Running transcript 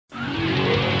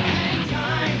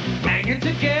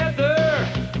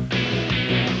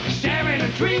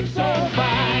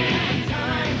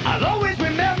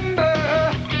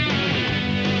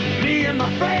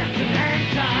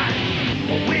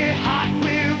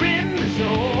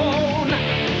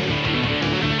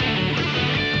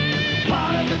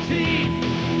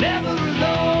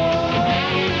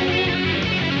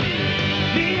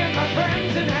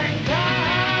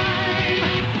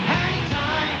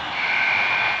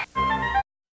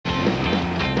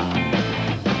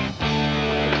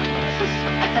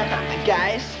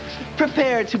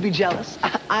prepare to be jealous.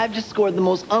 I've just scored the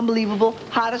most unbelievable,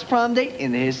 hottest prom date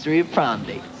in the history of prom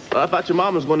dates. I thought your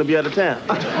mom was going to be out of town.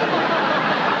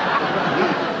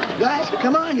 Guys,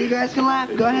 come on, you guys can laugh.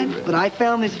 Go ahead. But I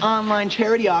found this online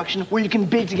charity auction where you can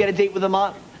bid to get a date with a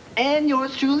model. And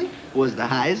yours truly was the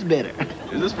highest bidder.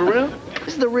 Is this for real?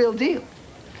 This is the real deal.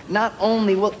 Not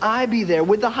only will I be there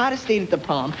with the hottest date at the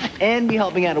prom and be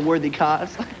helping out a worthy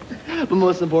cause, but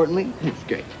most importantly, it's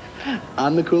great.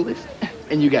 I'm the coolest,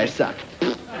 and you guys suck.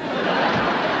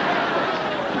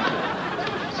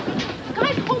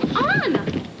 Guys, hold on.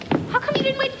 How come you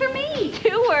didn't wait for me?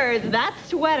 2 words, that's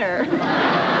sweater.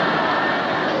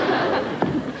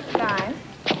 Guys,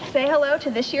 say hello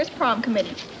to this year's prom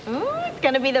committee. Ooh, it's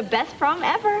gonna be the best prom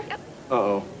ever.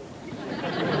 Uh-oh.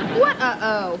 What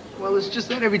uh-oh? Well, it's just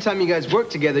that every time you guys work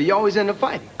together, you always end up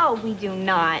fighting. Oh, we do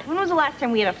not. When was the last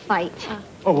time we had a fight?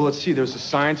 Oh, well, let's see. There's a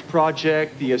science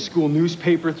project, the school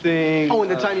newspaper thing. Oh,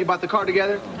 and the time you bought the car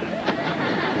together?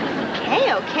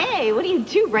 Okay. What do you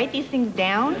do? Write these things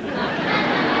down?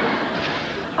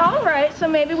 All right, so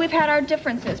maybe we've had our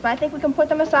differences, but I think we can put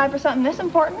them aside for something this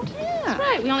important. Yeah. That's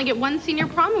right. We only get one senior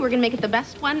prom, and we're gonna make it the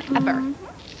best one ever.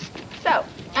 So,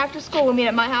 after school, we'll meet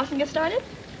at my house and get started?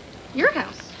 Your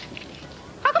house.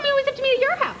 How come you always have to meet at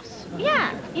your house?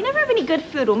 Yeah. You never have any good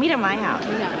food. We'll meet at my house.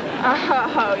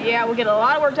 Oh, yeah, we'll get a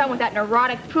lot of work done with that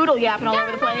neurotic poodle yapping all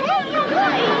over the place.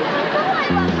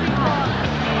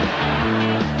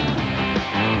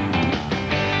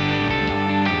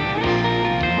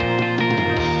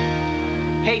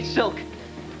 Hey, Silk.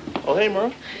 Oh, hey,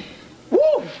 Merle.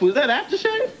 Woo! Was that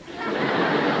aftershave?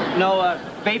 No,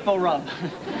 Vapo Rub.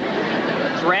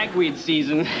 It's ragweed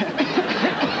season.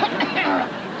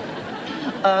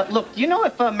 Look, do you know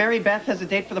if Mary Beth has a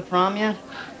date for the prom yet?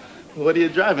 What are you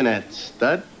driving at,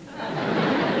 stud?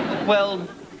 Well,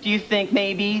 do you think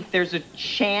maybe there's a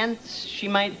chance she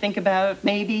might think about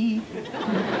maybe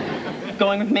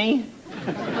going with me?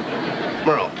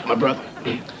 Merle, my brother.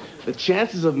 The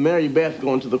chances of Mary Beth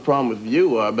going to the prom with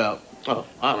you are about, oh,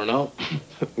 I don't know,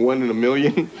 1 in a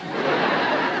million.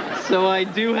 So I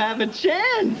do have a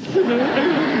chance.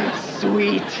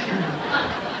 Sweet.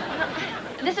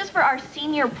 This is for our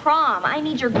senior prom. I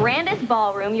need your grandest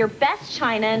ballroom, your best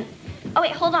china, and... Oh,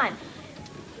 wait, hold on.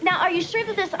 Now, are you sure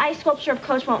that this ice sculpture of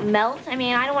Coach won't melt? I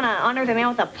mean, I don't want to honor the man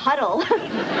with a puddle.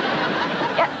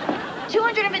 Yeah,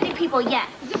 250 people, yes.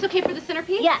 Is this okay for the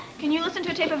centerpiece? Yes. Can you listen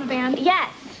to a tape of a band?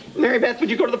 Yes. Mary Beth, would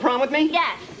you go to the prom with me?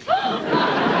 Yes. Yes.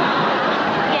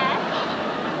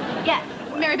 Yes.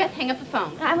 Mary Beth, hang up the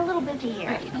phone. I'm a little busy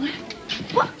here.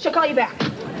 What? She'll call you back.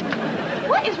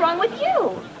 What is wrong with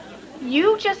you?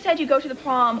 You just said you go to the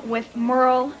prom with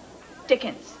Merle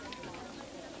Dickens.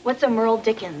 What's a Merle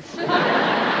Dickens? You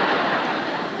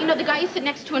know, the guy you sit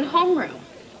next to in homeroom.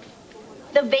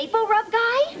 The Vapo Rub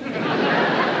guy?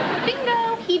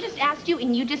 Bingo! He just asked you,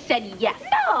 and you just said yes.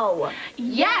 No.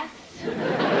 Yes! You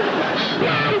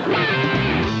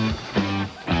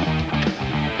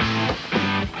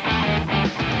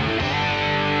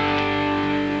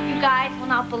guys will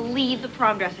not believe the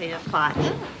prom dress I just bought.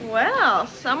 Well,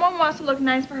 someone wants to look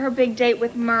nice for her big date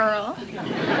with Merle.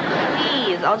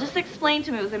 Please, I'll just explain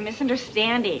to him it was a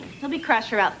misunderstanding. He'll be crushed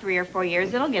for about 3 or 4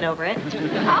 years. It'll get over it.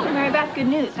 Oh, Mary Beth, good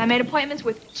news. I made appointments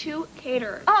with 2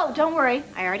 caterers. Oh, don't worry.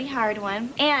 I already hired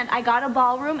one. And I got a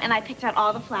ballroom, and I picked out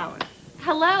all the flowers.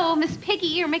 Hello, Miss Piggy.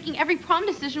 You're making every prom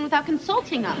decision without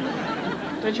consulting us.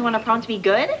 Don't you want a prom to be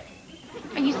good?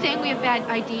 Are you saying we have bad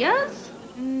ideas?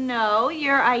 No,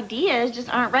 your ideas just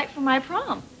aren't right for my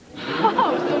prom.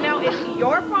 Oh, so now it's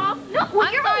your prom? No, well,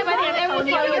 I'm sorry, but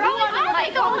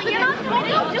you're not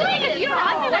doing it. You're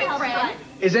my boyfriend.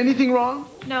 Is anything wrong?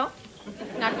 No.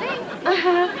 Nothing.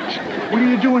 What are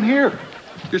you doing here?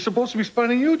 You're supposed to be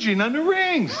spinning Eugene on the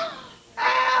rings.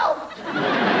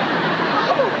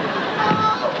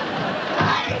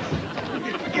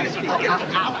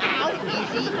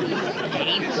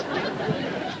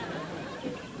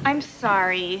 I'm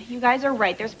sorry. You guys are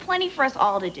right. There's plenty for us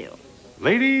all to do.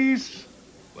 Ladies,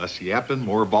 less yapping,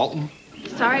 more vaulting.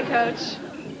 Sorry, Coach.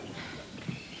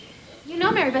 You know,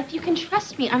 Mary Beth, you can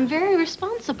trust me. I'm very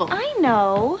responsible. I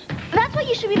know. That's why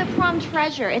you should be the prom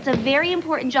treasurer. It's a very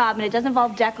important job, and it doesn't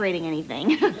involve decorating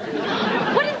anything.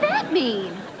 What does that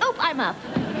mean? Oh, I'm up.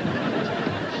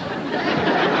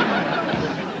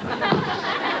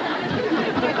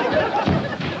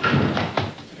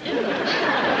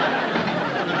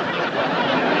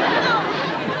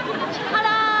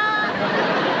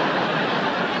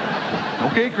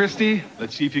 Okay, Christy,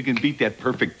 let's see if you can beat that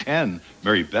perfect 10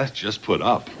 Mary Beth just put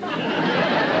up.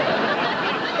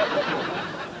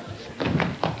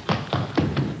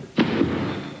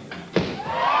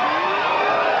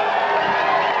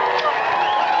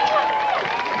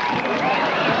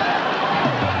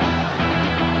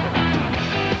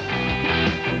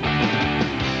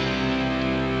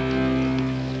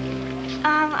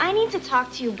 I need to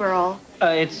talk to you, Burl.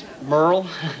 It's Merle.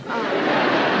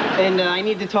 And I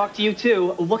need to talk to you, too.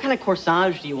 What kind of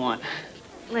corsage do you want?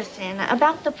 Listen,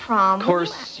 about the prom. Of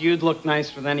course, you'd look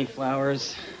nice with any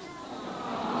flowers.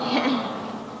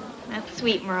 That's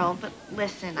sweet, Merle, but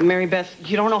listen. Mary Beth,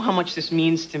 you don't know how much this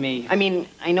means to me. I mean,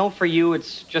 I know for you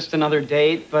it's just another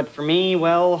date, but for me,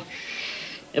 well,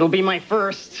 it'll be my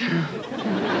first.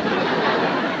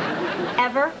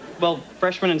 Ever? Well,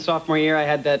 freshman and sophomore year, I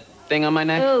had that thing on my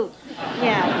neck. Oh,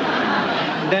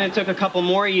 yeah. Then it took a couple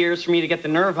more years for me to get the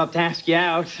nerve up to ask you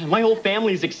out. My whole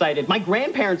family's excited. My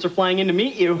grandparents are flying in to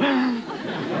meet you.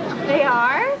 They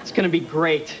are? It's gonna be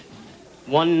great.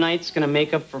 One night's gonna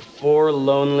make up for 4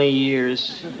 lonely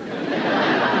years.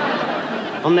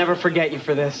 I'll never forget you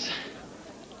for this.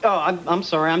 Oh, I'm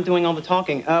sorry, I'm doing all the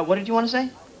talking. What did you want to say?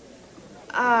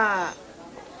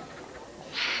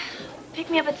 Pick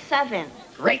me up at 7.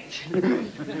 Great.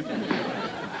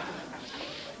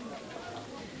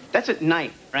 That's at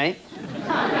night, right?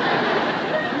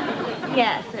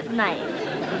 Yes, at night.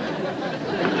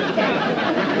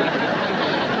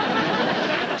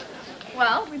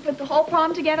 Well, we put the whole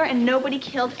prom together and nobody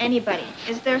killed anybody.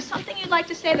 Is there something you'd like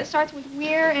to say that starts with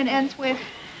we're and ends with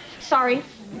sorry?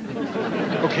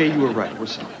 Okay, you were right. We're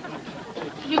sorry.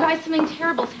 You guys, something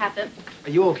terrible's happened. Are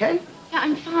you okay? Yeah,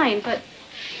 I'm fine, but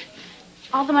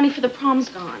all the money for the prom's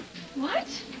gone. What?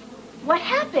 What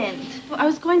happened? Well, I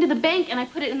was going to the bank and I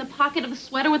put it in the pocket of the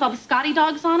sweater with all the Scotty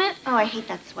dogs on it. Oh, I hate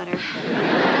that sweater.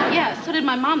 Yeah, so did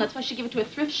my mom. That's why she gave it to a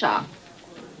thrift shop.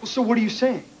 So what are you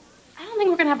saying? I don't think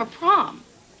we're gonna have a prom.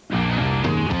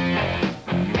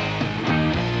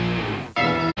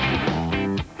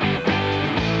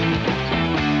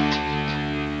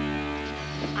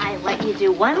 I let you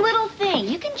do one little thing.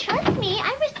 You can trust me.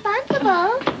 I'm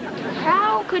responsible.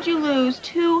 How could you lose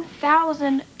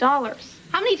 $2,000?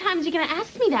 How many times are you gonna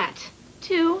ask me that?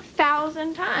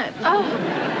 2,000 times. Oh,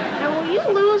 Now, will you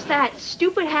lose that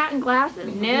stupid hat and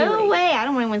glasses? No Really? way. I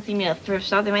don't want anyone to see me at a thrift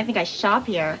shop. They might think I shop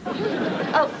here.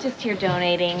 Oh, just here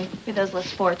donating for those less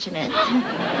fortunate.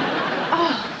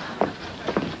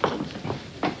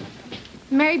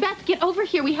 Mary Beth, get over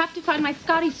here. We have to find my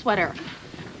Scotty sweater.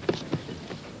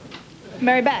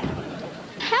 Mary Beth,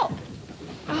 help.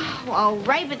 Oh, all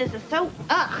right, but this is so...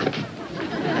 Oh.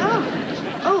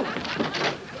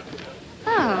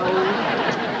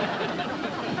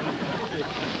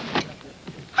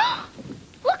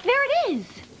 Look, there it is.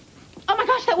 Oh my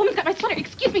gosh, that woman's got my sweater.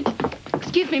 Excuse me.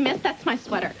 Excuse me, miss. That's my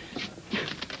sweater.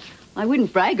 I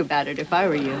wouldn't brag about it if I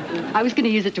were you. I was going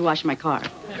to use it to wash my car.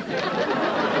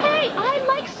 Hey, I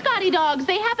like Scotty dogs.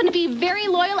 They happen to be very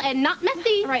loyal and not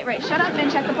messy. Right. Shut up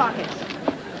and check the pockets.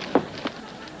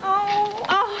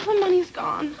 Oh, the money's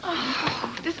gone.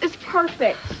 Oh, this is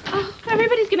perfect. Oh,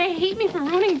 everybody's gonna hate me for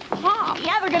ruining prom.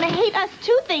 Yeah, they're gonna hate us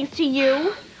too, thanks to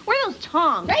you. Where are those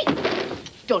tongs? Right.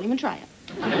 Don't even try it.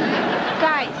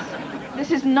 Guys,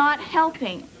 this is not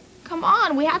helping. Come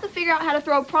on, we have to figure out how to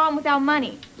throw prom without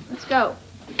money. Let's go.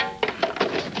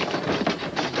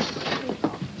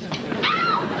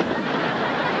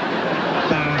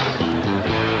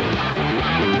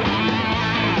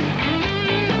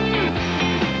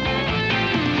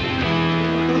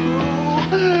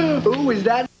 Who is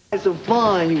that so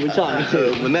fun you were talking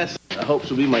to? Vanessa, I hope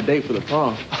she'll be my date for the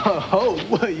prom. Oh,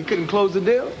 what? You couldn't close the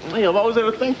deal? Hey, I've always had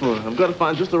a thing for her. I've got to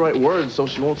find just the right words so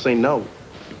she won't say no.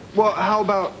 Well, how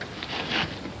about...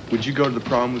 Would you go to the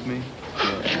prom with me?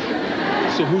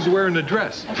 So who's wearing the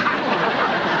dress?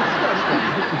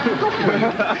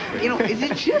 You know, is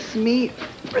it just me,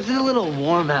 or is it a little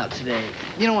warm out today?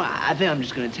 You know what? I think I'm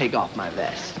just gonna take off my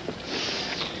vest.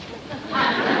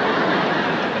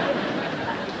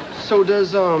 So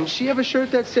does she have a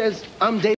shirt that says, I'm dating?